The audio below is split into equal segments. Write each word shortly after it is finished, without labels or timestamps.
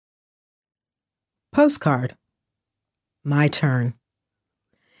Postcard. My turn.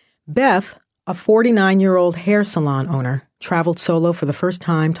 Beth, a 49-year-old hair salon owner, traveled solo for the first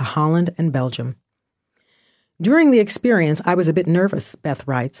time to Holland and Belgium. During the experience, I was a bit nervous, Beth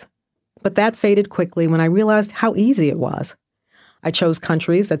writes, but that faded quickly when I realized how easy it was. I chose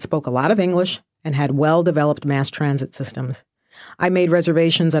countries that spoke a lot of English and had well-developed mass transit systems. I made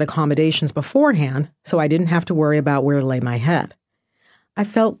reservations at accommodations beforehand, so I didn't have to worry about where to lay my head. I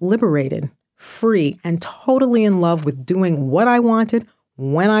felt liberated, free, and totally in love with doing what I wanted,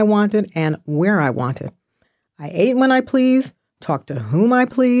 when I wanted, and where I wanted. I ate when I pleased, talked to whom I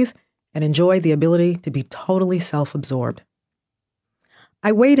pleased, and enjoyed the ability to be totally self-absorbed.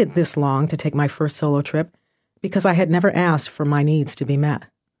 I waited this long to take my first solo trip because I had never asked for my needs to be met.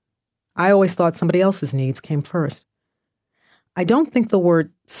 I always thought somebody else's needs came first. I don't think the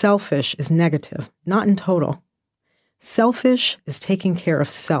word selfish is negative, not in total. Selfish is taking care of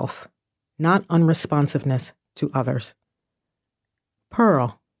self, not unresponsiveness to others.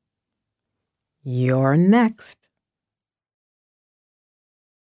 Pearl, you're next.